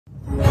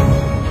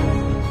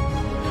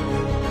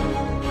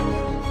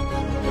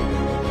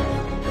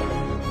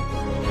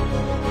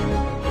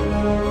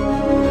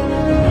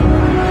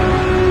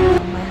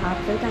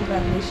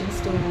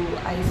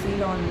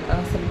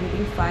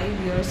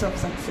of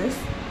success.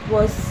 It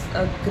was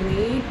a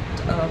great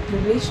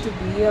privilege to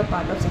be a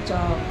part of such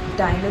a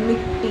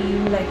dynamic team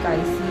like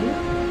Iceil.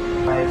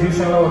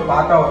 Exhibition la or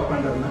part work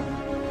பண்றேன்.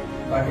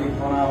 But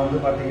இப்போ நான் வந்து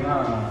பாத்தீங்கன்னா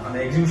அந்த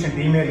exhibition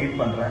டீமே lead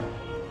பண்றேன்.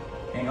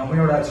 எங்க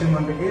கம்பெனியோட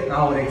அச்சீவ்மென்ட்க்கு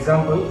நான் ஒரு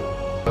example.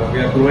 We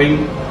are growing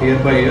year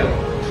by year.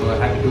 So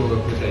happy to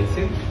work with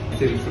Iceil.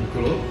 Iceil should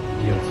grow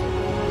years.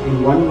 In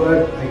one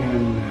word, I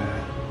can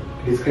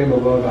describe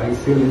about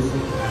Iceil is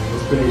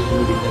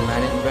inspirational. The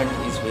management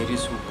is very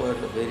super,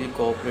 very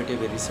cooperative,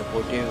 very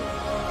supportive.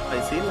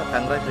 Iceil,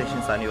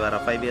 congratulations on your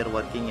 5-year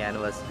working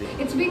anniversary.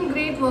 It's been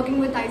great working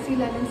with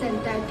Iceil and its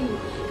entire team.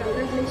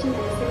 Congratulations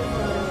Iceil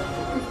for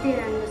 50th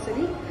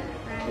anniversary,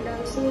 and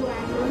also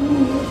I'm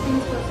learning new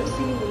things for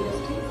succeeding in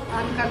industry.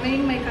 I'm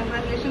conveying my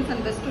congratulations and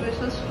best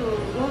wishes to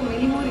grow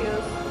many more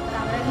years.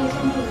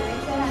 Congratulations to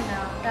Iceil and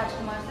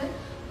Rajkumar sir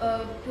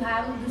to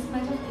have this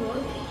much of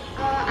growth.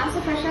 As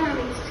a fresher, I'm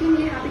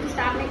extremely happy to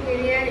start my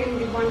career in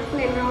the wonderful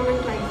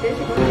environment like this.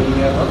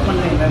 நீங்க work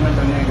பண்ண environment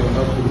வந்து எனக்கு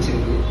ரொம்ப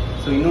பிடிச்சிருக்கு.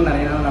 So இன்னும்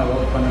நிறைய நாள் நான்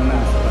ஒர்க் பண்ணணும்னு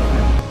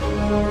ஆசைப்படுறேன்.